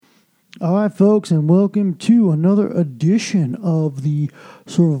All right, folks, and welcome to another edition of the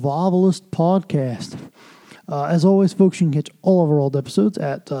Survivalist Podcast. As always, folks, you can catch all of our old episodes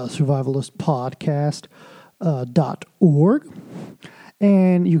at survivalistpodcast.org.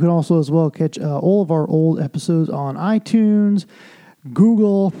 And you can also as well catch all of our old episodes on iTunes,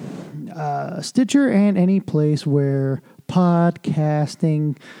 Google, Stitcher, and any place where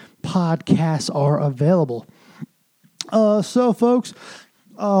podcasts are available. So, folks,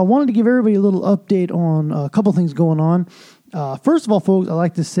 wanted to give everybody a little update on a couple things going on. First of all, folks, I'd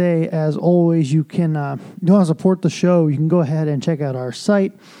like to say, as always, you can want to support the show. You can go ahead and check out our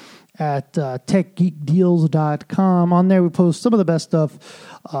site at techgeekdeals.com. On there, we post some of the best stuff,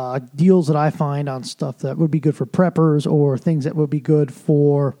 deals that I find on stuff that would be good for preppers or things that would be good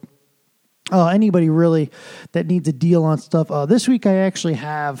for anybody really that needs a deal on stuff. This week, I actually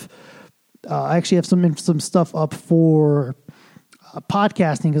have some stuff up for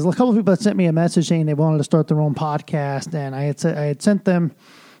podcasting, because a couple of people had sent me a message saying they wanted to start their own podcast, and I had sent them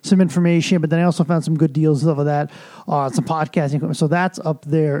some information, but then I also found some good deals and stuff like that on some podcasting equipment. So that's up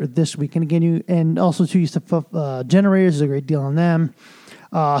there this week. And again, Generators is a great deal on them.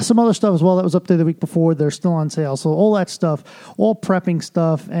 Some other stuff as well that was up there the week before, they're still on sale. So all that stuff, all prepping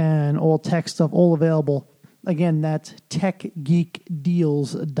stuff and all tech stuff, all available. Again, that's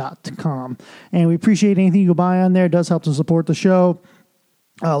techgeekdeals.com. And we appreciate anything you can buy on there. It does help to support the show.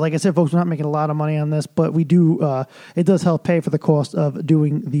 Like I said, folks, we're not making a lot of money on this, but we do. It does help pay for the cost of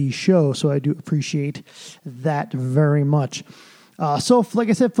doing the show. So I do appreciate that very much. So like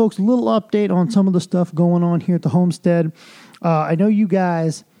I said, folks, a little update on some of the stuff going on here at the homestead. I know you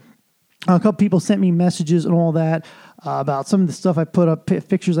guys, a couple people sent me messages and all that about some of the stuff I put up,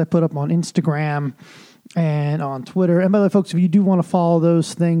 pictures I put up on Instagram and on Twitter. And by the way, folks, if you do want to follow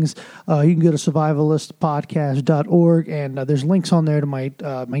those things, you can go to survivalistpodcast.org, and there's links on there to my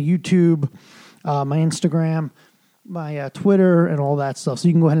YouTube, my Instagram, my Twitter, and all that stuff. So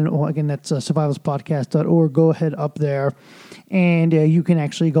you can go ahead and, again, that's survivalistpodcast.org. Go ahead up there, and you can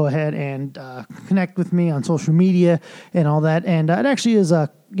actually go ahead and connect with me on social media and all that. And it actually is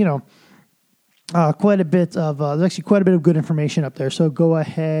quite a bit of there's actually quite a bit of good information up there, so go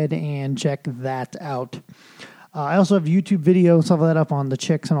ahead and check that out. I also have YouTube video and stuff like that up on the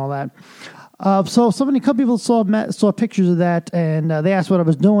chicks and all that. So a couple people saw pictures of that, and they asked what I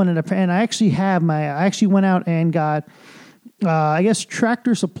was doing, and I actually went out and got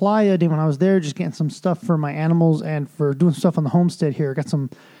Tractor Supply when I was there, just getting some stuff for my animals and for doing stuff on the homestead here. Got some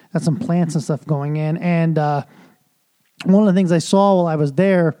plants and stuff going in, and one of the things I saw while I was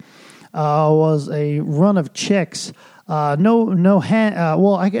there was a run of chicks. No hen.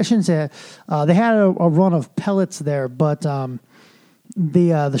 Well, I shouldn't say that. They had a run of pellets there, but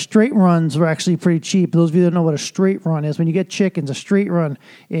the straight runs were actually pretty cheap. Those of you that know what a straight run is, when you get chickens, a straight run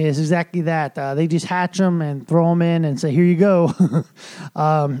is exactly that. They just hatch them and throw them in and say, "Here you go."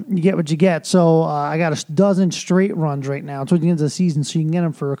 You get what you get. So I got a dozen straight runs right now towards the end of the season, so you can get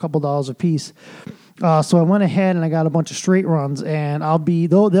them for a couple $2 a piece. So I went ahead and I got a bunch of straight runs, and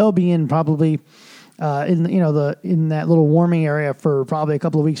they'll be in probably in that little warming area for probably a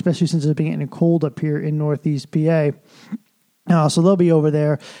couple of weeks, especially since it's been getting cold up here in Northeast PA. So they'll be over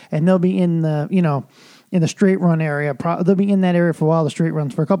there, and they'll be in the straight run area. They'll be in that area for a while, the straight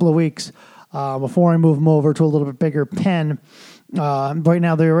runs, for a couple of weeks before I move them over to a little bit bigger pen. Right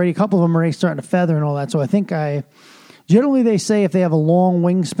now, a couple of them are already starting to feather and all that. So I think generally, they say if they have a long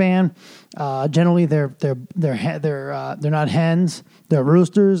wingspan, generally they're not hens, they're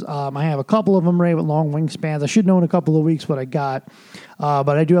roosters. I have a couple of them ready with long wingspans. I should know in a couple of weeks what I got, but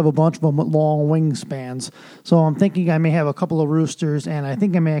I do have a bunch of them with long wingspans. So I'm thinking I may have a couple of roosters, and I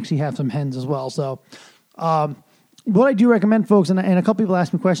think I may actually have some hens as well. So what I do recommend, folks, and a couple people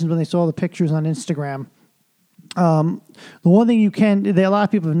asked me questions when they saw the pictures on Instagram. The one thing a lot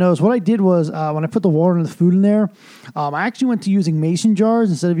of people have noticed, what I did was when I put the water and the food in there, I actually went to using mason jars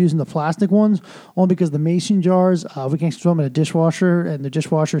instead of using the plastic ones, only because the mason jars, we can throw them in a dishwasher, and the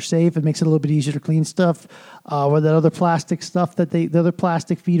dishwasher's safe. It makes it a little bit easier to clean stuff, where that other plastic stuff the other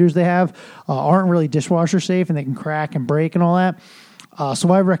plastic feeders they have aren't really dishwasher safe, and they can crack and break and all that.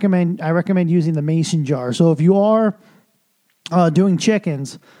 So I recommend using the mason jar. So if you are doing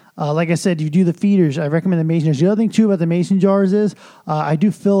chickens, like I said, you do the feeders, I recommend the mason jars. The other thing, too, about the mason jars is I do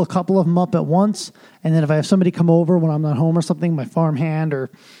fill a couple of them up at once, and then if I have somebody come over when I'm not home or something, my farmhand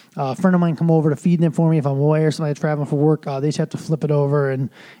or a friend of mine come over to feed them for me if I'm away or somebody traveling for work, they just have to flip it over and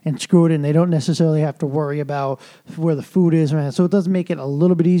screw it in. They don't necessarily have to worry about where the food is. So it does make it a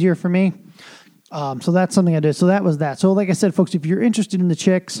little bit easier for me. So that's something I did. So that was that. So like I said, folks, if you're interested in the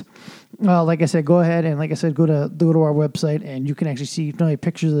chicks, like I said, go ahead and like I said, go to our website and you can actually see not only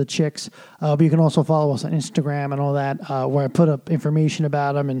pictures of the chicks, but you can also follow us on Instagram and all that, where I put up information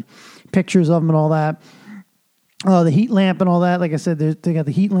about them and pictures of them and all that. The heat lamp and all that. Like I said, they got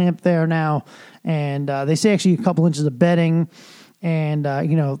the heat lamp there now, and they say actually a couple inches of bedding. And,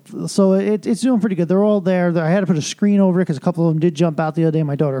 so it's doing pretty good. They're all there. I had to put a screen over it because a couple of them did jump out the other day.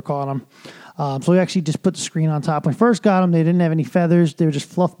 My daughter caught them. So we actually just put the screen on top. When we first got them, they didn't have any feathers. They were just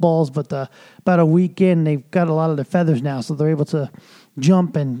fluff balls. But about a week in, they've got a lot of the feathers now. So they're able to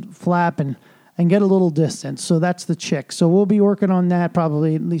jump and flap and get a little distance. So that's the chick. So we'll be working on that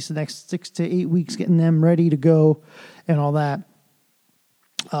probably at least the next 6 to 8 weeks, getting them ready to go and all that.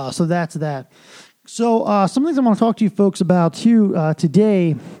 So that's that. So some things I want to talk to you folks about too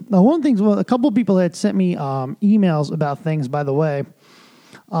today. One of the things, a couple of people had sent me emails about things, by the way.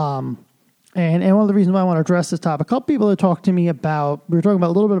 And one of the reasons why I want to address this topic, a couple people had talked to me about, we were talking about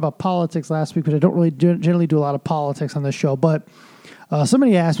a little bit about politics last week, but I don't really generally do a lot of politics on this show. But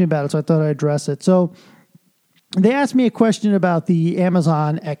somebody asked me about it, so I thought I'd address it. So they asked me a question about the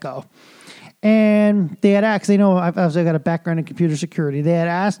Amazon Echo. And they had asked, they know I've got a background in computer security. They had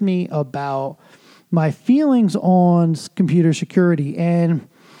asked me about my feelings on computer security, and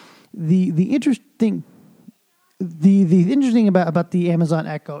the interesting about the Amazon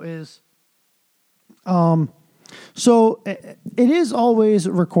Echo is, so it is always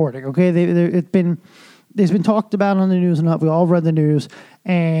recording. Okay, it's been talked about on the news enough. We all read the news,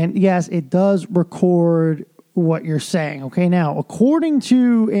 and yes, it does record what you're saying. Okay, now according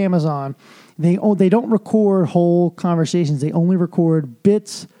to Amazon, they don't record whole conversations. They only record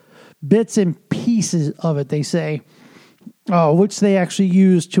bits and pieces of it, they say, which they actually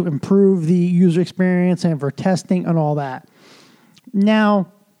use to improve the user experience and for testing and all that.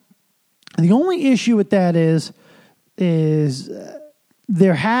 Now, the only issue with that is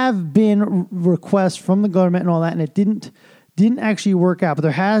there have been requests from the government and all that, and it didn't actually work out. But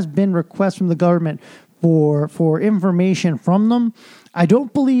there has been requests from the government for information from them. I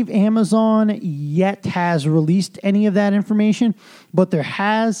don't believe Amazon yet has released any of that information, but there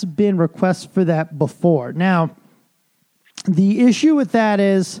has been requests for that before. Now, the issue with that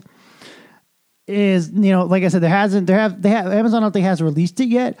is like I said, Amazon I don't think has released it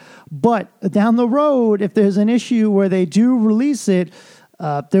yet, but down the road, if there's an issue where they do release it,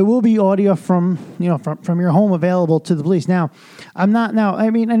 there will be audio from your home available to the police. Now, I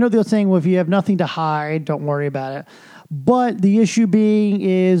know they're saying, well, if you have nothing to hide, don't worry about it. But the issue being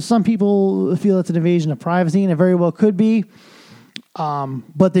is some people feel it's an invasion of privacy, and it very well could be.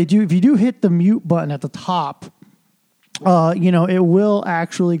 But if you do hit the mute button at the top, it will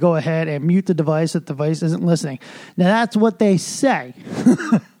actually go ahead and mute the device if the device isn't listening. Now, that's what they say.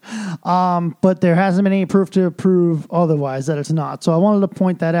 But there hasn't been any proof to prove otherwise that it's not. So I wanted to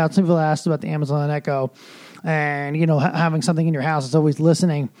point that out. Some people asked about the Amazon Echo and, having something in your house that's always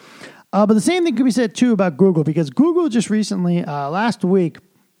listening. But the same thing could be said, too, about Google, because Google just recently, last week,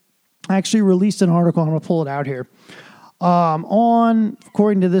 actually released an article. I'm going to pull it out here.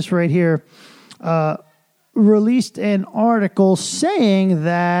 According to this right here, released an article saying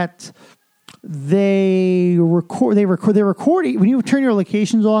that they record when you turn your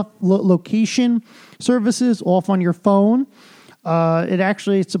locations off, location services off on your phone. It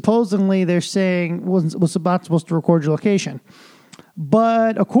actually supposedly they're saying was about supposed to record your location,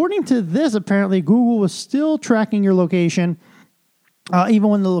 but according to this, apparently Google was still tracking your location even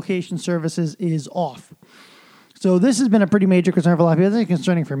when the location services is off. So this has been a pretty major concern for a lot of people. It's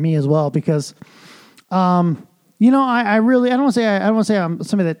concerning for me as well because. I don't want to say I'm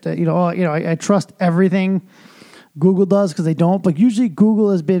somebody that I trust everything Google does because they don't. But usually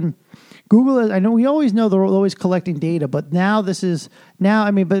I know we always know they're always collecting data, but now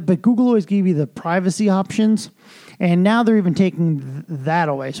but Google always gave you the privacy options, and now they're even taking that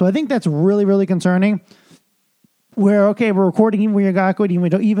away. So I think that's really, really concerning. We're recording even when you're not going,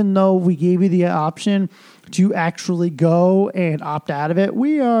 even though we gave you the option to actually go and opt out of it,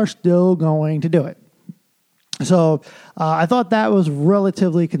 we are still going to do it. So I thought that was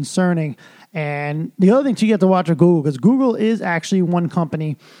relatively concerning. And the other thing too, you have to watch with Google, because Google is actually one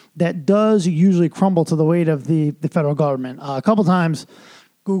company that does usually crumble to the weight of the federal government. A couple times,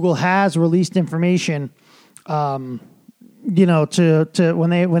 Google has released information, to when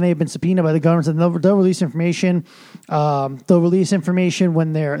they've been subpoenaed by the government, and they'll release information. They'll release information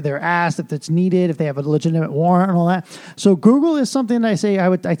when they're asked if it's needed, if they have a legitimate warrant and all that. So Google is something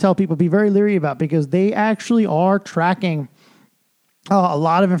that I tell people be very leery about because they actually are tracking a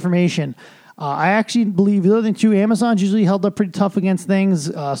lot of information. I actually believe the other thing too, Amazon's usually held up pretty tough against things.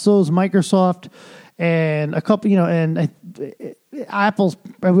 So is Microsoft and a couple, and Apple's.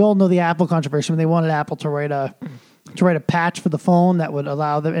 We all know the Apple controversy when they wanted Apple to write a patch for the phone that would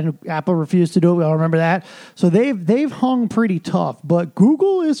allow them, and Apple refused to do it. We all remember that. So they've hung pretty tough. But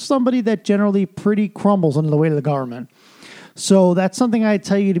Google is somebody that generally pretty crumbles under the weight of the government. So that's something I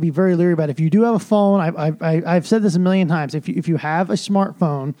tell you to be very leery about. If you do have a phone, I've said this a million times. If you have a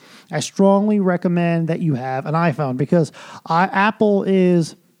smartphone, I strongly recommend that you have an iPhone, because Apple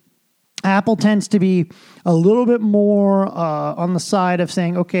tends to be a little bit more on the side of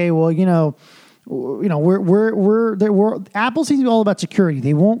saying, okay, well, Apple seems to be all about security.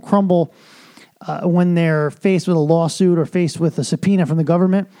 They won't crumble when they're faced with a lawsuit or faced with a subpoena from the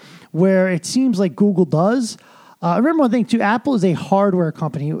government, where it seems like Google does. Remember one thing too, Apple is a hardware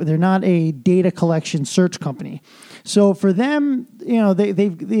company. They're not a data collection search company. So for them, they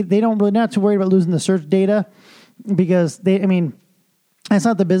don't really not to worry about losing the search data, because that's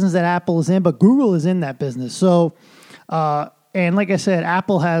not the business that Apple is in, but Google is in that business. So, and like I said,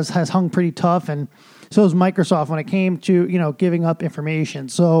 Apple has hung pretty tough, and so is Microsoft when it came to, giving up information.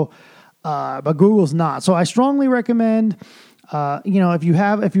 So, but Google's not. So I strongly recommend, if you do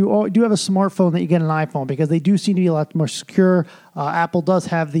have a smartphone, that you get an iPhone, because they do seem to be a lot more secure. Apple does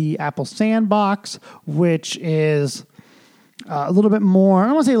have the Apple Sandbox, which is a little bit more, I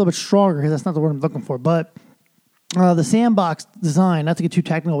don't want to say a little bit stronger, because that's not the word I'm looking for, but the Sandbox design, not to get too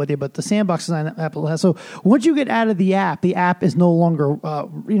technical with you, but the Sandbox design that Apple has. So once you get out of the app is no longer,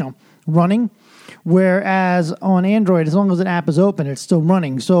 running. Whereas on Android, as long as an app is open, it's still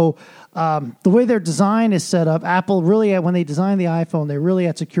running. So the way their design is set up, Apple really, when they designed the iPhone, they really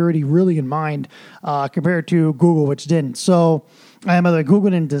had security really in mind compared to Google, which didn't. So, by the way,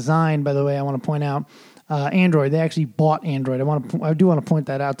 Google didn't design, by the way, I want to point out, Android. They actually bought Android. I do want to point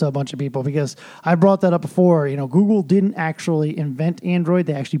that out to a bunch of people, because I brought that up before. Google didn't actually invent Android.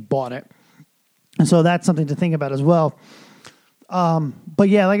 They actually bought it. And so that's something to think about as well. But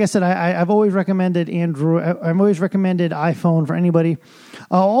yeah, like I said, I've always recommended Android. I've always recommended iPhone for anybody.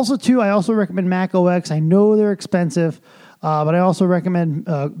 Also, too, I also recommend Mac OS. I know they're expensive, but I also recommend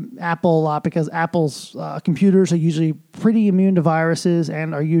Apple a lot, because Apple's computers are usually pretty immune to viruses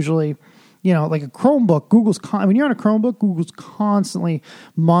and are usually, like a Chromebook. When you're on a Chromebook, Google's constantly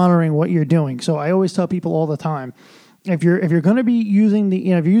monitoring what you're doing. So I always tell people all the time, if you're going to be using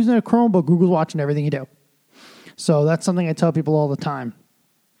if you're using a Chromebook, Google's watching everything you do. So that's something I tell people all the time.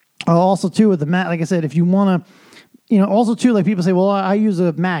 Also, too, with the Mac, like I said, if you want to, also, too, like people say, well, I use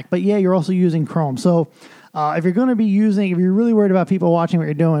a Mac, but yeah, you're also using Chrome. So if you're really worried about people watching what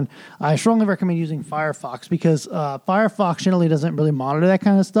you're doing, I strongly recommend using Firefox, because Firefox generally doesn't really monitor that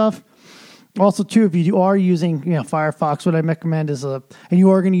kind of stuff. Also, too, if you are using Firefox, what I recommend is, and you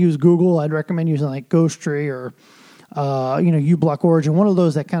are going to use Google, I'd recommend using like Ghostery or uBlock Origin, one of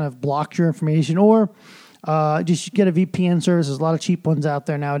those that kind of blocks your information, or just get a VPN service. There's a lot of cheap ones out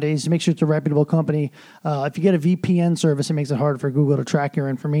there nowadays. Make sure it's a reputable company. If you get a VPN service, it makes it hard for Google to track your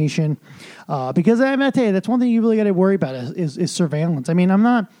information. Because I'm going to tell you, that's one thing you really got to worry about is surveillance. I mean, it's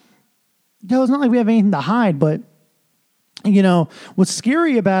not like we have anything to hide, but what's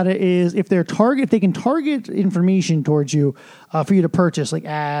scary about it is if they can target information towards you for you to purchase, like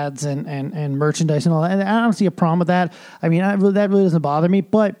ads and merchandise and all that. And I don't see a problem with that. I mean, that really doesn't bother me.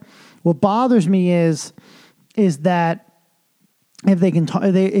 But what bothers me is that if they can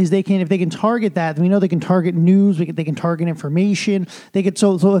target that, we know they can target news. They can target information. They could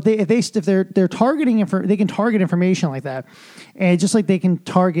so if they're targeting they can target information like that, and just like they can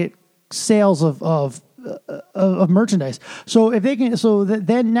target sales of merchandise. So if they can,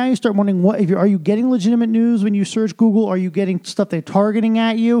 then now you start wondering, are you getting legitimate news when you search Google? Are you getting stuff they're targeting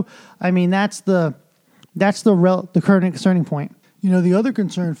at you? I mean, that's the current concerning point. The other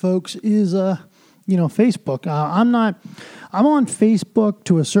concern, folks, is Facebook. I'm on Facebook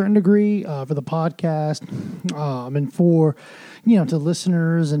to a certain degree for the podcast, and for to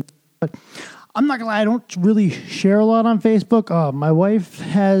listeners, but I'm not gonna lie, I don't really share a lot on Facebook. My wife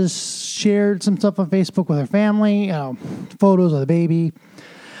has shared some stuff on Facebook with her family, photos of the baby,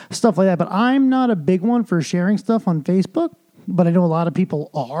 stuff like that. But I'm not a big one for sharing stuff on Facebook, but I know a lot of people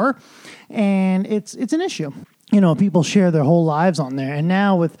are, and it's an issue. People share their whole lives on there, and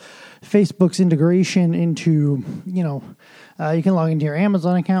now with Facebook's integration into, you can log into your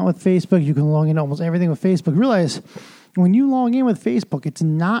Amazon account with Facebook. You can log into almost everything with Facebook. Realize when you log in with Facebook, it's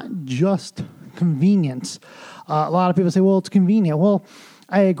not just convenience. A lot of people say, well, it's convenient. Well,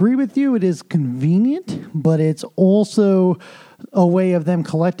 I agree with you. It is convenient, but it's also a way of them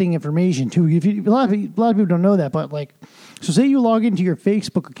collecting information too. A lot of people don't know that, but like So say you log into your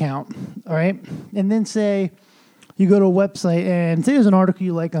Facebook account, all right, and then say you go to a website and say there's an article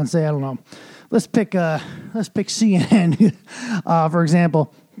you like on, say, I don't know, let's pick CNN, for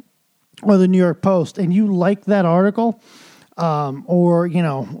example, or the New York Post, and you like that article, or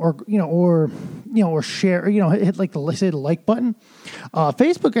share, hit like the like button.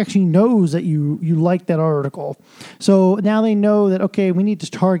 Facebook actually knows that you like that article, so now they know that, okay, we need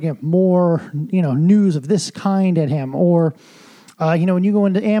to target more news of this kind at him. Or when you go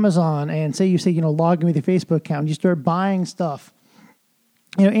into Amazon and say log in with your Facebook account and you start buying stuff,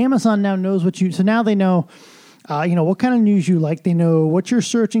 Amazon now knows so now they know what kind of news you like. They know what you're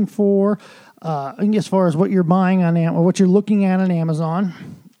searching for, as far as what you're buying on or what you're looking at on Amazon.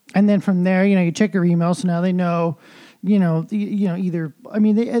 And then from there, you check your email. So now they know, either,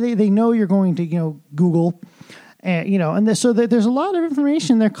 they know you're going to, Google, and so there's a lot of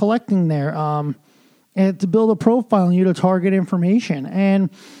information they're collecting there, and to build a profile on you to target information. And,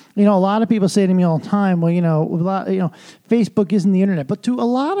 a lot of people say to me all the time, well, Facebook isn't the internet. But to a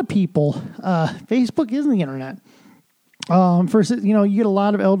lot of people, Facebook isn't the internet. First, you get a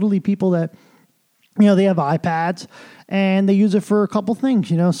lot of elderly people that, they have iPads and they use it for a couple things,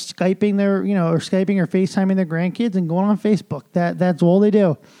 Skyping or FaceTiming their grandkids and going on Facebook. That's all they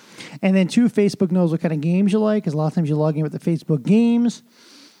do. And then two, Facebook knows what kind of games you like, because a lot of times you log in with the Facebook games.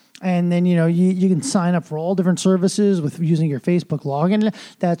 And then, you can sign up for all different services with using your Facebook login.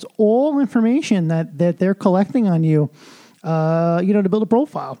 That's all information that they're collecting on you, to build a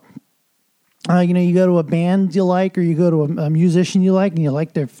profile. You go to a band you like, or you go to a musician you like, and you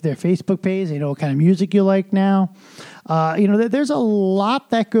like their Facebook page. You know what kind of music you like now. There's a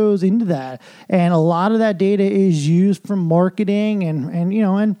lot that goes into that, and a lot of that data is used for marketing, and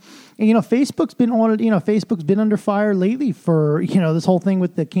Facebook's been on. Facebook's been under fire lately for this whole thing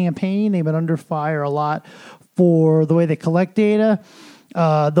with the campaign. They've been under fire a lot for the way they collect data.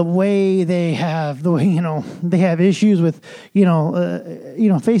 The way they have issues with,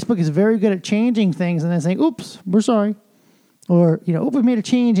 Facebook is very good at changing things and then saying, oops, we're sorry. Or, we made a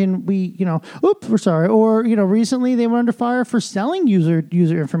change and oops, we're sorry. Or, recently they were under fire for selling user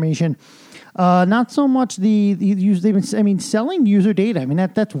information. Not so much selling user data.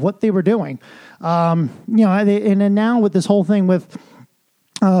 That's what they were doing. And then now with this whole thing with,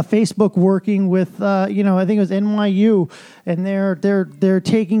 Facebook working with, I think it was NYU, and they're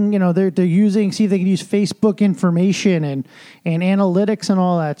taking, they're using, see if they can use Facebook information and analytics and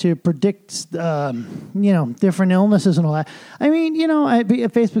all that to predict, different illnesses and all that.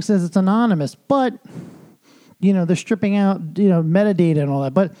 Facebook says it's anonymous, but, they're stripping out, metadata and all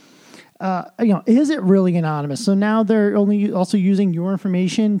that. But, is it really anonymous? So now they're also using your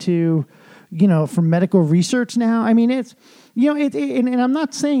information to, for medical research now. It's, and I'm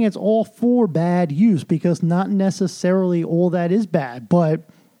not saying it's all for bad use, because not necessarily all that is bad, but,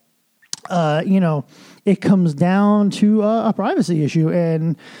 it comes down to a privacy issue,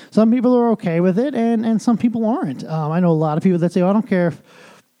 and some people are okay with it, and some people aren't. I know a lot of people that say, I don't care if,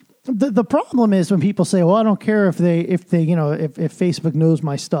 the problem is when people say, well, I don't care if Facebook knows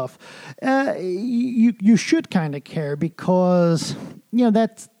my stuff. You should kind of care, because,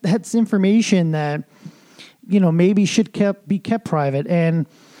 that's information that, maybe should be kept private. And,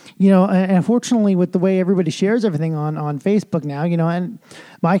 and unfortunately with the way everybody shares everything on Facebook now, and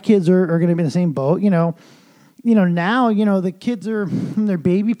my kids are going to be in the same boat, now, the kids are from their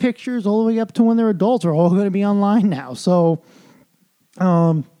baby pictures all the way up to when they're adults are all going to be online now. So,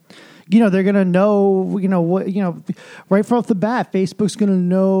 they're going to know, what, right off the bat, Facebook's going to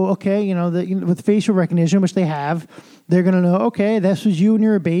know, okay, with facial recognition, which they have, they're going to know, okay, this was you when you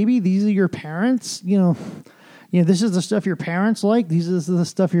were a baby. These are your parents, this is the stuff your parents liked. These is the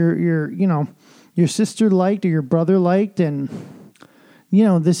stuff your sister liked or your brother liked. And,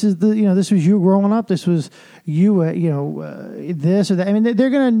 this is this was you growing up. This was you, this or that. They're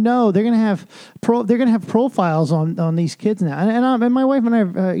going to know, they're going to have profiles on these kids now. And my wife and I,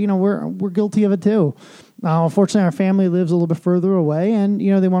 we're guilty of it too. Unfortunately, our family lives a little bit further away, and,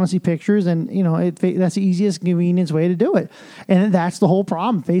 they want to see pictures, and, that's the easiest, convenience way to do it. And that's the whole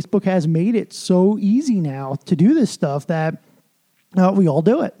problem. Facebook has made it so easy now to do this stuff that we all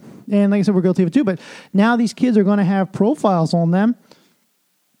do it. And like I said, we're guilty of it too. But now these kids are going to have profiles on them,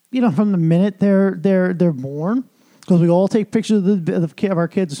 from the minute they're born, because we all take pictures of our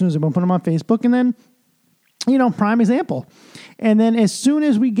kids as soon as we put them on Facebook. And then, prime example. And then as soon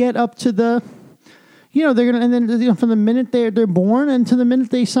as we get up to the, they're going to, and then from the minute they're born and to the minute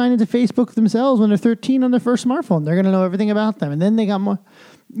they sign into Facebook themselves when they're 13 on their first smartphone, they're going to know everything about them. And then they got more,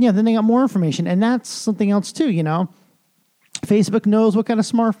 then they got more information. And that's something else too, Facebook knows what kind of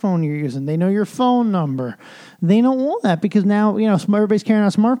smartphone you're using. They know your phone number. They know all that because now, everybody's carrying a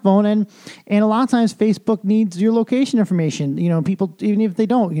smartphone, and a lot of times Facebook needs your location information. People, even if they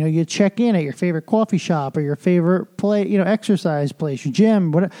don't, you check in at your favorite coffee shop or your favorite exercise place, your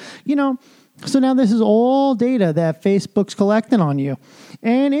gym, whatever, So now this is all data that Facebook's collecting on you.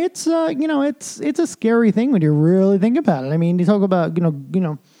 And it's a scary thing when you really think about it. I mean, you talk about,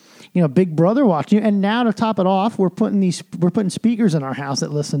 Big Brother watching you, and now to top it off, we're putting speakers in our house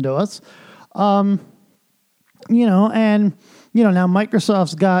that listen to us, now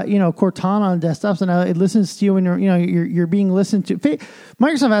Microsoft's got Cortana on desktops, and now it listens to you when you're being listened to.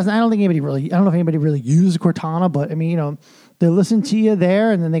 Microsoft has. I don't know if anybody really uses Cortana, but I mean, they listen to you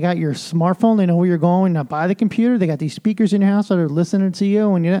there, and then they got your smartphone. They know where you're going. Now by the computer, they got these speakers in your house that are listening to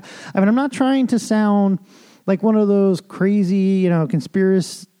you. And I'm not trying to sound like one of those crazy,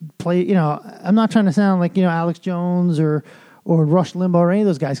 conspiracy I'm not trying to sound like, Alex Jones or Rush Limbaugh or any of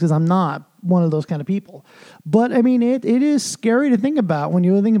those guys, because I'm not one of those kind of people. But I mean, it is scary to think about when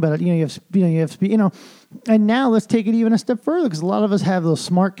you think about it. You have, and now let's take it even a step further, because a lot of us have those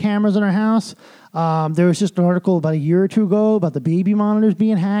smart cameras in our house. There was just an article about a year or two ago about the baby monitors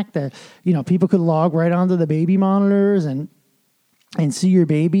being hacked, that, people could log right onto the baby monitors and see your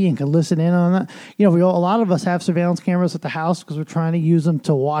baby and could listen in on that. A lot of us have surveillance cameras at the house because we're trying to use them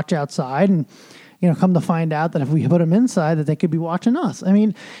to watch outside, and come to find out that if we put them inside, that they could be watching us. I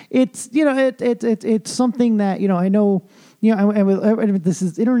mean, it's it's something that I know. And this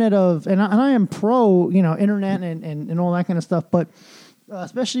is Internet of, and I am pro internet and all that kind of stuff, but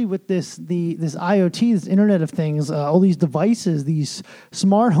especially with this IoT, this Internet of Things, all these devices, these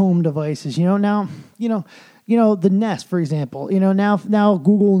smart home devices. Now the Nest, for example, now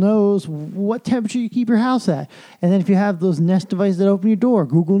Google knows what temperature you keep your house at. And then if you have those Nest devices that open your door,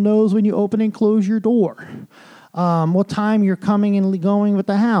 Google knows when you open and close your door, what time you're coming and going with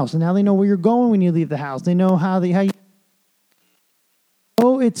the house. And now they know where you're going when you leave the house. They know how you...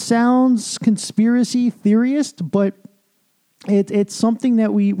 Oh, it sounds conspiracy theorist, but it's something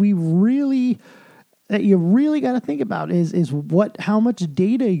that we really... that you really got to think about is how much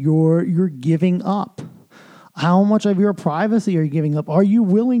data you're giving up. How much of your privacy are you giving up? Are you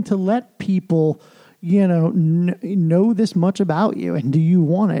willing to let people, know this much about you? And do you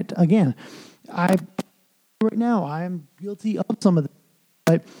want it? Again, right now I'm guilty of some of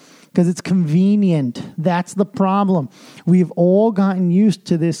it, because it's convenient. That's the problem. We've all gotten used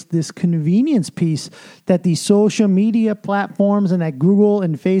to this convenience piece that these social media platforms and that Google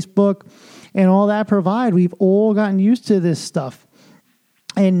and Facebook and all that provide. We've all gotten used to this stuff,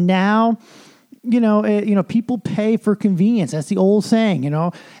 and now. People pay for convenience. That's the old saying,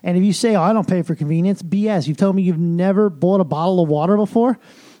 And if you say, I don't pay for convenience, BS. You've told me you've never bought a bottle of water before.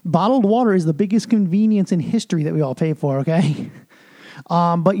 Bottled water is the biggest convenience in history that we all pay for, okay?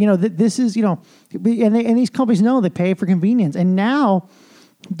 But, this is, and these companies know they pay for convenience. And now,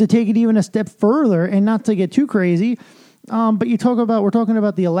 to take it even a step further, and not to get too crazy, but we're talking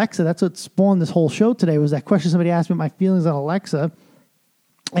about the Alexa. That's what spawned this whole show today, was that question somebody asked me my feelings on Alexa.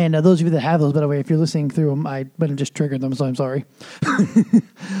 And those of you that have those, by the way, if you're listening through them, I just triggered them, so I'm sorry.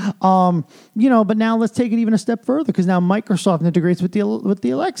 But now let's take it even a step further, because now Microsoft integrates with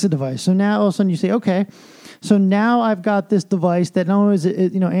the Alexa device. So now all of a sudden you say, okay, so now I've got this device that not only is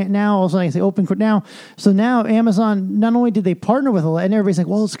it, now all of a sudden I say open now. So now Amazon, not only did they partner with Alexa, and everybody's like,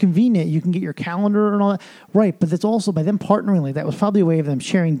 well, it's convenient. You can get your calendar and all that. Right, but it's also by them partnering like that was probably a way of them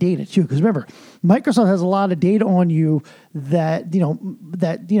sharing data too. Because remember, Microsoft has a lot of data on you that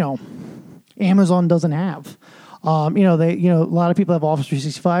Amazon doesn't have. A lot of people have Office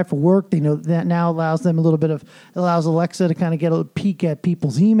 365 for work. They know that now allows Alexa to kind of get a peek at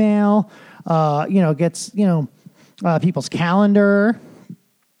people's email. Gets people's calendar.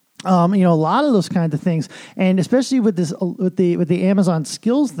 A lot of those kinds of things, and especially with the Amazon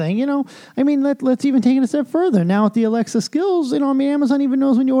Skills thing, let's even take it a step further. Now with the Alexa Skills, Amazon even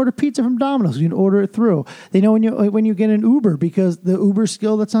knows when you order pizza from Domino's, you can order it through. They know when you get an Uber, because the Uber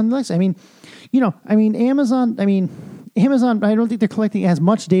skill that's on Alexa. Amazon, I don't think they're collecting as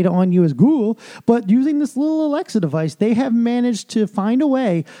much data on you as Google, but using this little Alexa device, they have managed to find a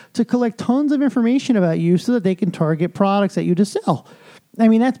way to collect tons of information about you so that they can target products at you to sell.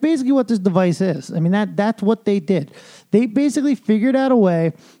 That's basically what this device is. That's what they did. They basically figured out a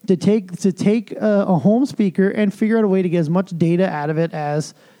way to take a home speaker and figure out a way to get as much data out of it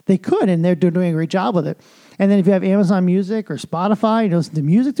as they could, and they're doing a great job with it. And then if you have Amazon Music or Spotify, listen to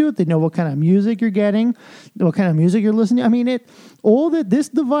music to it. They know what kind of music you're getting, what kind of music you're listening to. This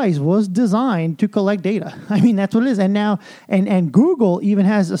device was designed to collect data. That's what it is. And now, and Google even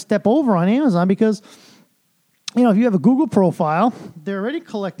has a step over on Amazon, because if you have a Google profile, they're already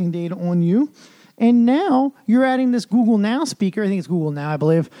collecting data on you. And now you're adding this Google Now speaker. I think it's Google Now, I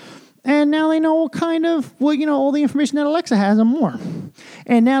believe. And now they know what kind of, all the information that Alexa has and more.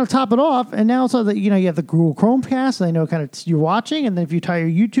 And now to top it off, and now also that, you have the Google Chromecast. They know what kind of you're watching. And then if you tie your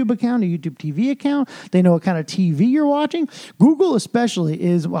YouTube account, a YouTube TV account, they know what kind of TV you're watching. Google especially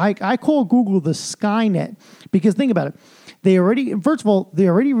is, I call Google the Skynet. Because think about it. First of all,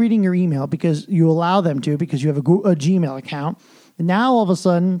 they're already reading your email because you allow them to, because you have a Gmail account. And now all of a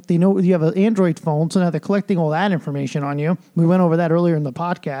sudden, they know you have an Android phone, so now they're collecting all that information on you. We went over that earlier in the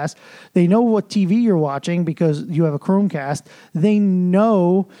podcast. They know what TV you're watching because you have a Chromecast. They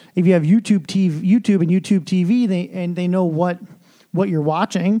know if you have YouTube and YouTube TV, they know what you're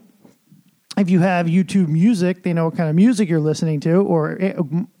watching. If you have YouTube Music, they know what kind of music you're listening to, or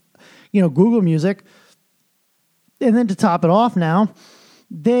Google Music. And then to top it off, now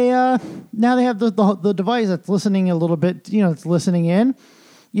they have the device that's listening a little bit. It's listening in.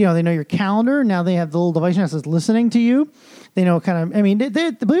 They know your calendar. Now they have the little device that's listening to you. They know kind of. I mean,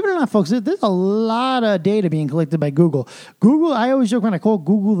 believe it or not, folks, there's a lot of data being collected by Google. Google, I always joke when I call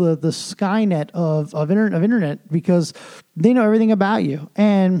Google the Skynet of internet, because they know everything about you,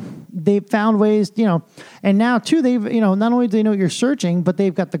 and they've found ways. And now too, they've not only do they know what you're searching, but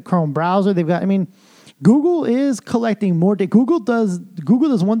they've got the Chrome browser. They've got. I mean, Google is collecting more data. Google does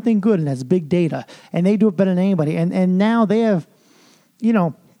one thing good, and that's big data, and they do it better than anybody. And now they have,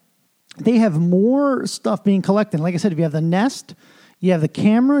 they have more stuff being collected. Like I said, if you have the Nest, you have the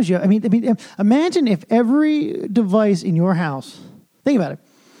cameras. Imagine if every device in your house. Think about it.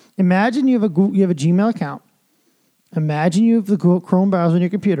 Imagine you have a Gmail account. Imagine you have the Chrome browser on your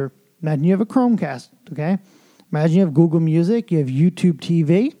computer. Imagine you have a Chromecast. Okay. Imagine you have Google Music. You have YouTube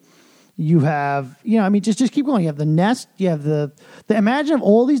TV. You have, just keep going. You have the Nest. You have the imagine of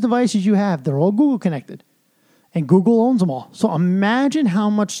all these devices you have, they're all Google connected. And Google owns them all. So imagine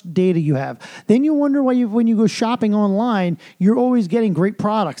how much data you have. Then you wonder why when you go shopping online, you're always getting great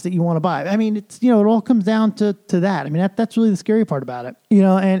products that you want to buy. I mean, it's, it all comes down to that. I mean, that's really the scary part about it.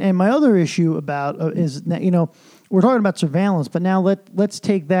 And my other issue about is that, we're talking about surveillance, but now let's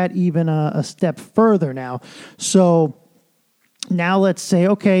take that even a step further now. So now let's say,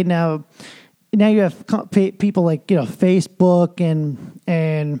 okay, now you have people like, Facebook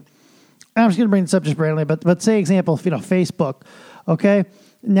and I'm just going to bring this up just randomly, but say example, Facebook, okay?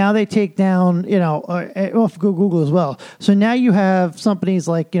 Now they take down, Google as well. So now you have companies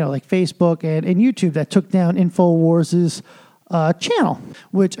like Facebook and YouTube that took down InfoWars' channel,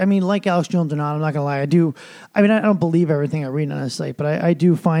 which, like Alex Jones or not, I'm not going to lie. I don't believe everything I read on his site, but I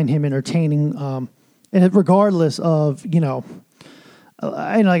do find him entertaining, and regardless of,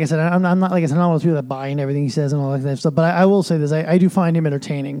 like I said, I'm not one of those people that buy in everything he says and all that kind of stuff. But I will say this: I do find him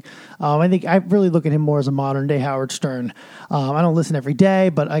entertaining. I think I really look at him more as a modern day Howard Stern. I don't listen every day,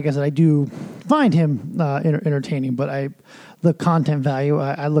 but like I said, I do find him entertaining. But the content value,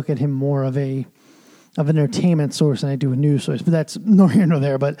 I look at him more of an entertainment source than I do a news source. But that's nor here nor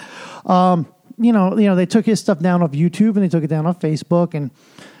there. But they took his stuff down off YouTube and they took it down off Facebook, and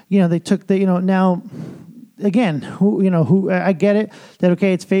they took now. Again, I get it that,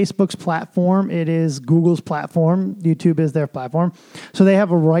 okay, it's Facebook's platform. It is Google's platform. YouTube is their platform. So they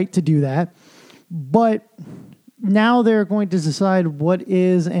have a right to do that. But now they're going to decide what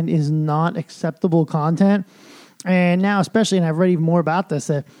is and is not acceptable content. And now, especially, and I've read even more about this,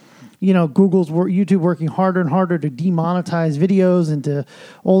 that, YouTube working harder and harder to demonetize videos and to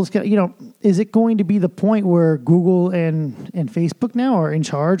all this, is it going to be the point where Google and Facebook now are in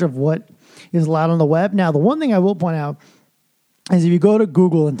charge of what is allowed on the web? Now, the one thing I will point out is if you go to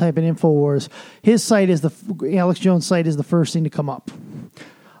Google and type in InfoWars, his site is Alex Jones' site is the first thing to come up.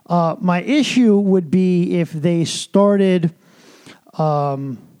 My issue would be if they started,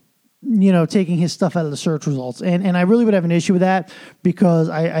 taking his stuff out of the search results. And I really would have an issue with that, because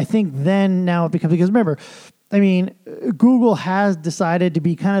I think then now it becomes, because remember, Google has decided to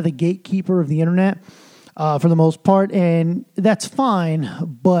be kind of the gatekeeper of the internet. For the most part, and that's fine.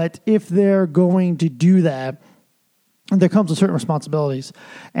 But if they're going to do that, there comes with certain responsibilities.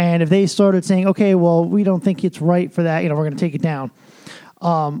 And if they started saying, okay, well, we don't think it's right for that, we're going to take it down.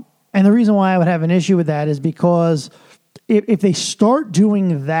 And the reason why I would have an issue with that is because if they start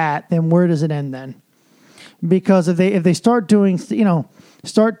doing that, then where does it end then? Because if they start doing,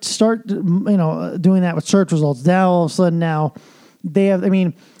 start doing that with search results, now all of a sudden now they have,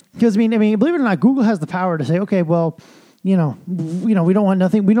 because believe it or not, Google has the power to say, okay, well, we don't want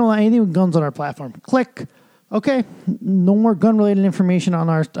nothing. We don't want anything with guns on our platform. Click. Okay, no more gun-related information on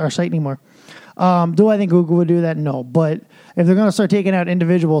our site anymore. Do I think Google would do that? No. But if they're going to start taking out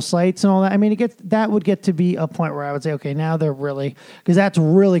individual sites and all that, I mean, that would get to be a point where I would say, okay, now they're really, because that's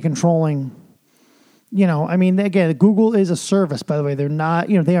really controlling. I mean, again, Google is a service, by the way. They're not,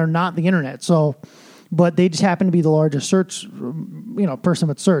 they are not the internet. So, but they just happen to be the largest search, person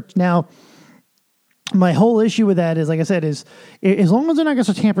with search. Now, my whole issue with that is, like I said, is as long as they're not going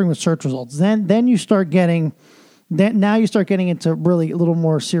to start tampering with search results, then you start getting, now you start getting into really a little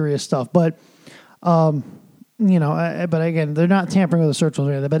more serious stuff. But, but again, they're not tampering with the search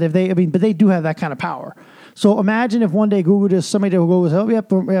results. But but they do have that kind of power. So imagine if one day somebody goes, oh, yep,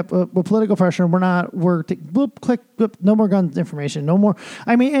 we're political pressure, click, no more gun information, no more.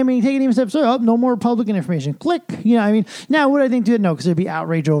 I mean, take it even steps further, no more Republican information, click. Now would I think do it? No, because there'd be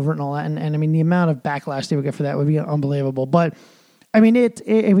outrage over it and all that, and I mean, the amount of backlash they would get for that would be unbelievable. But I mean, that's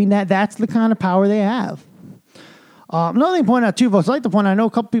the kind of power they have. Another thing to point out too, folks, I'd like to point out, I know a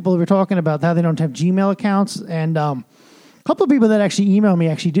couple people were talking about how they don't have Gmail accounts, and a couple of people that actually emailed me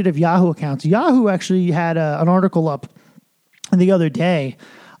actually did have Yahoo accounts. Yahoo actually had an article up the other day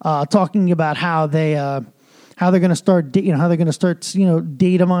talking about how they're going to start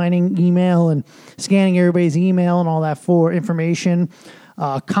data mining email and scanning everybody's email and all that for information,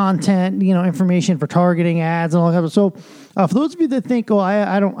 content, information for targeting ads and all that. So for those of you that think,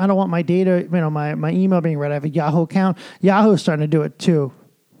 I don't want my data, my email being read, I have a Yahoo account. Yahoo is starting to do it too.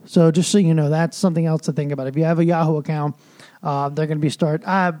 So just so you know, that's something else to think about. If you have a Yahoo account, they're going to be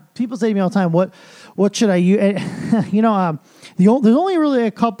people say to me all the time, what should I use? There's only really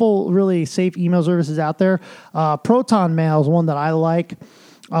a couple really safe email services out there. Proton Mail is one that I like.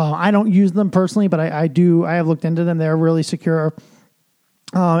 I don't use them personally, but I have looked into them. They're really secure.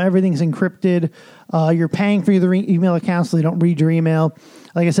 Everything's encrypted. You're paying for your email account, so they don't read your email.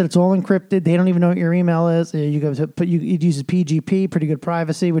 Like I said, it's all encrypted. They don't even know what your email is. It uses PGP, pretty good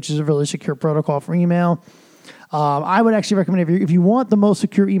privacy, which is a really secure protocol for email. I would actually recommend if you want the most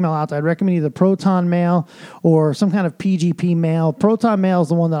secure email out there, I'd recommend either Proton Mail or some kind of PGP mail. Proton Mail is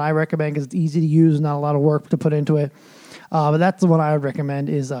the one that I recommend because it's easy to use, not a lot of work to put into it. But that's the one I would recommend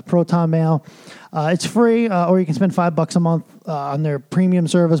is Proton Mail. It's free, or you can spend $5 a month on their premium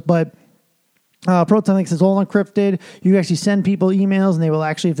service, but Proton thinks it's all encrypted. You actually send people emails, and they will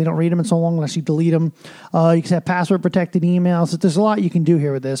actually, if they don't read them in so long, will actually delete them. You can have password-protected emails. So there's a lot you can do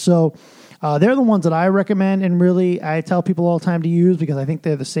here with this. So they're the ones that I recommend, and really I tell people all the time to use because I think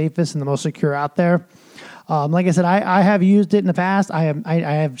they're the safest and the most secure out there. Like I said, I have used it in the past. I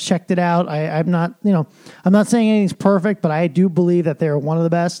have checked it out. I'm not saying anything's perfect, but I do believe that they're one of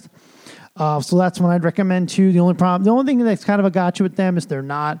the best. So that's one I'd recommend too. The only thing that's kind of a gotcha with them is they're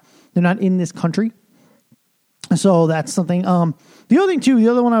not in this country. So that's something. The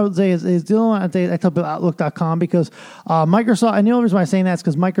other one I would say is the other one I tell people Outlook.com because Microsoft, and the only reason why I'm saying that is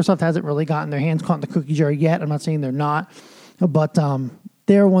because Microsoft hasn't really gotten their hands caught in the cookie jar yet. I'm not saying they're not, but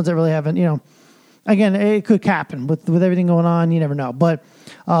they're ones that really haven't, again, it could happen with everything going on. You never know. But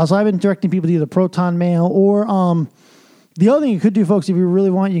so I've been directing people to either Proton Mail or the other thing you could do, folks, if you really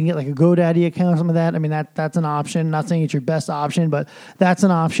want, you can get like a GoDaddy account or something like that. I mean, that's an option. Not saying it's your best option, but that's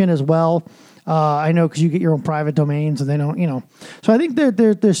an option as well. I know because you get your own private domain, so they don't, So I think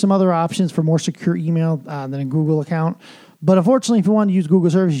there's some other options for more secure email than a Google account. But unfortunately, if you want to use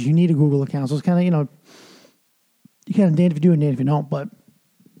Google services, you need a Google account. So it's kind of, you kind of damned if you do and damned if you don't. But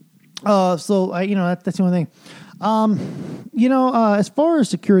that's the only thing. As far as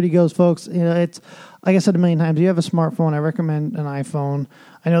security goes, folks, it's like I said a million times. If you have a smartphone, I recommend an iPhone.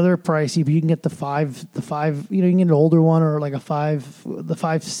 I know they're pricey, but you can get the 5. You can get an older one or like the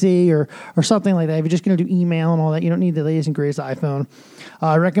 5C or something like that. If you're just going to do email and all that, you don't need the latest and greatest iPhone.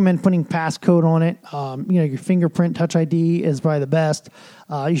 I recommend putting passcode on it. Your fingerprint Touch ID is probably the best.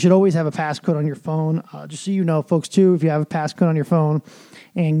 You should always have a passcode on your phone. Just so you know, folks, too, if you have a passcode on your phone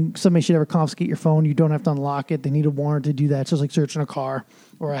and somebody should ever confiscate your phone, you don't have to unlock it. They need a warrant to do that. It's just like searching a car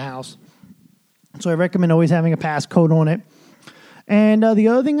or a house. So I recommend always having a passcode on it. And the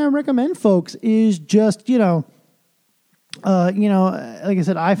other thing I recommend, folks, is just, like I said,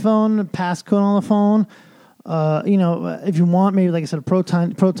 iPhone, passcode on the phone. If you want, maybe, like I said, a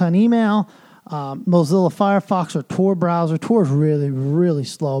Proton email, Mozilla Firefox or Tor browser. Tor is really, really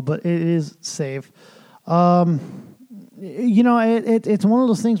slow, but it is safe. It's one of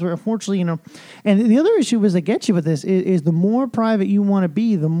those things where, unfortunately, and the other issue is that gets you with this is the more private you want to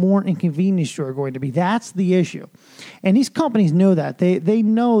be, the more inconvenienced you're going to be. That's the issue. And these companies know that. They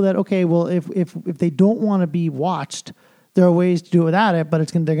know that, okay, well, if they don't want to be watched, there are ways to do it without it, but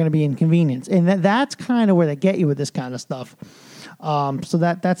they're going to be inconvenienced. And that's kind of where they get you with this kind of stuff. So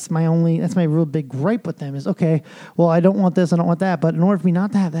that's my real big gripe with them is, okay, well, I don't want this, I don't want that, but in order for me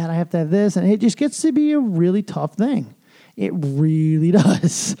not to have that, I have to have this, and it just gets to be a really tough thing. It really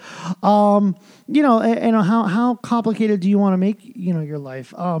does. How complicated do you want to make, your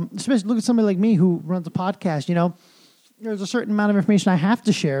life? Especially look at somebody like me who runs a podcast, there's a certain amount of information I have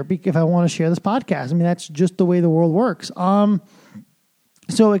to share if I want to share this podcast. I mean, that's just the way the world works.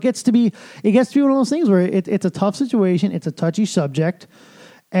 So it gets to be one of those things where it's a tough situation. It's a touchy subject.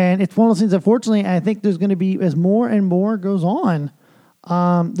 And it's one of those things, unfortunately, I think there's going to be, as more and more goes on,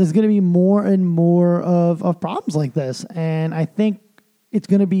 there's going to be more and more of problems like this. And I think it's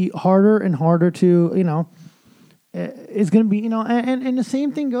going to be harder and harder to, it's going to be, and the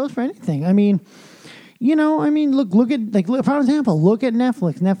same thing goes for anything. I mean, look at, for example, look at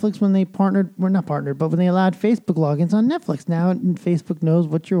Netflix. Netflix, when they not partnered, but when they allowed Facebook logins on Netflix, now Facebook knows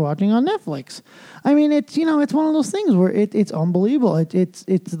what you're watching on Netflix. I mean, it's one of those things where it's unbelievable. It's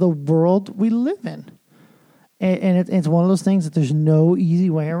the world we live in. And it's one of those things that there's no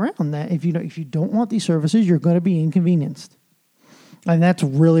easy way around that. If you don't want these services, you're going to be inconvenienced. And that's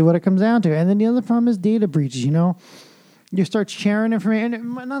really what it comes down to. And then the other problem is data breaches, You start sharing information,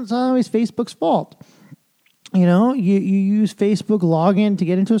 and it's not always Facebook's fault. You use Facebook login to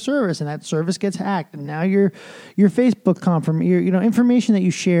get into a service, and that service gets hacked, and now your Facebook information that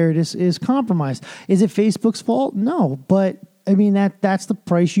you shared is compromised. Is it Facebook's fault? No, but I mean that's the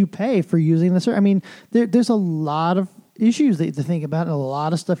price you pay for using the service. I mean, there's a lot of issues that you have to think about, and a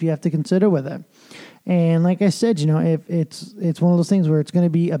lot of stuff you have to consider with it. And like I said, if it's one of those things where it's going to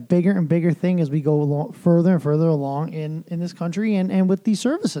be a bigger and bigger thing as we go further and further along in this country and with these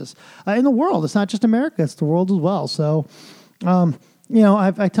services in the world. It's not just America; it's the world as well. So,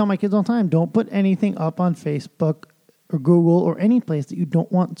 I tell my kids all the time: don't put anything up on Facebook or Google or any place that you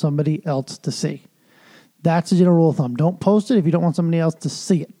don't want somebody else to see. That's the general rule of thumb. Don't post it if you don't want somebody else to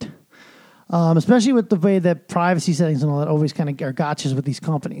see it. Especially with the way that privacy settings and all that always kind of are gotchas with these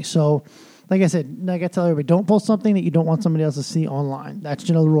companies. So, like I said, like I tell everybody, don't post something that you don't want somebody else to see online. That's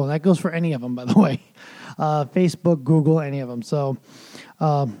general rule. And that goes for any of them, by the way. Facebook, Google, any of them. So,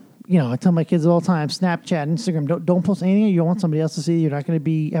 I tell my kids all the time, Snapchat, Instagram, don't post anything you don't want somebody else to see you're not going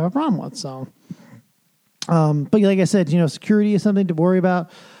to have a problem with. So, but like I said, security is something to worry about.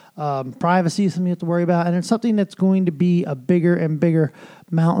 Privacy is something you have to worry about, and it's something that's going to be a bigger and bigger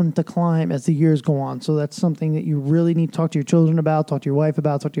mountain to climb as the years go on. So that's something that you really need to talk to your children about, talk to your wife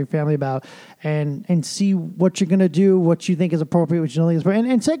about, talk to your family about, and see what you're going to do, what you think is appropriate, what you don't think is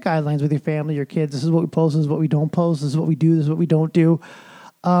appropriate, and set guidelines with your family, your kids. This is what we post, this is what we don't post, this is what we do, this is what we don't do.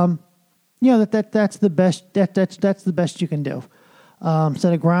 That's the best. That's the best you can do.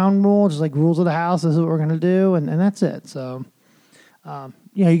 Set a ground rule, just like rules of the house. This is what we're going to do, and that's it. So.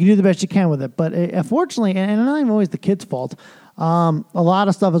 You can do the best you can with it. But unfortunately, and it's not even always the kid's fault, a lot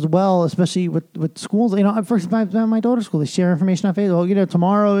of stuff as well, especially with schools. For example, my daughter's school, they share information on Facebook.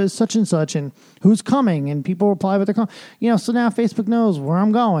 Tomorrow is such and such, and who's coming, and people reply with their comment. So now Facebook knows where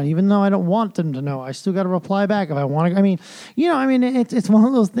I'm going, even though I don't want them to know. I still got to reply back if I want to. It's one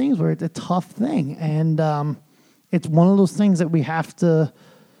of those things where it's a tough thing, and it's one of those things that we have to.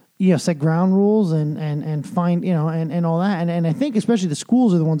 Set ground rules and find, and all that. And I think especially the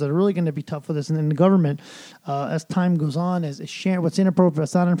schools are the ones that are really going to be tough for this. And then the government, as time goes on, is share what's inappropriate,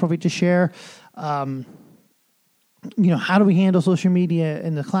 what's not inappropriate to share. How do we handle social media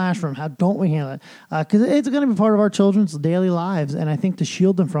in the classroom? How don't we handle it? Because it's going to be part of our children's daily lives. And I think to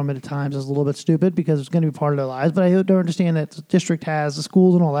shield them from it at times is a little bit stupid because it's going to be part of their lives. But I don't understand that the district has, the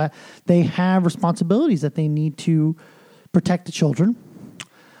schools and all that, they have responsibilities that they need to protect the children.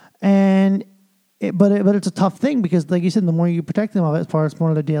 But it's a tough thing because, like you said, the more you protect them of it, it's part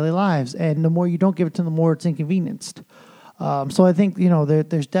of their daily lives, and the more you don't give it to them, the more it's inconvenienced. So I think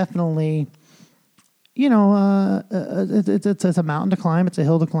there's definitely it's a mountain to climb, it's a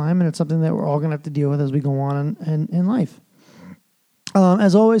hill to climb, and it's something that we're all going to have to deal with as we go on in life.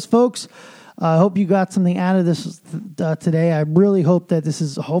 As always, folks. I hope you got something out of this today. I really hope that this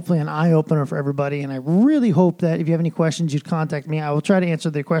is hopefully an eye-opener for everybody, and I really hope that if you have any questions, you'd contact me. I will try to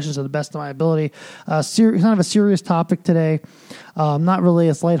answer the questions to the best of my ability. Kind of a serious topic today, not really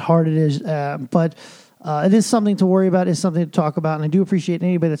as lighthearted as, but it is something to worry about. It's something to talk about, and I do appreciate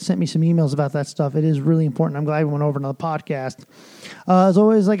anybody that sent me some emails about that stuff. It is really important. I'm glad we went over another podcast. As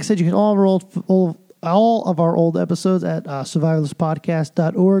always, like I said, you can all of our old episodes at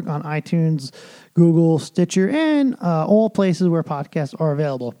survivalistpodcast.org on iTunes, Google, Stitcher, and all places where podcasts are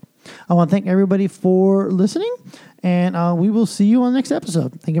available. I want to thank everybody for listening, and we will see you on the next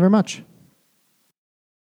episode. Thank you very much.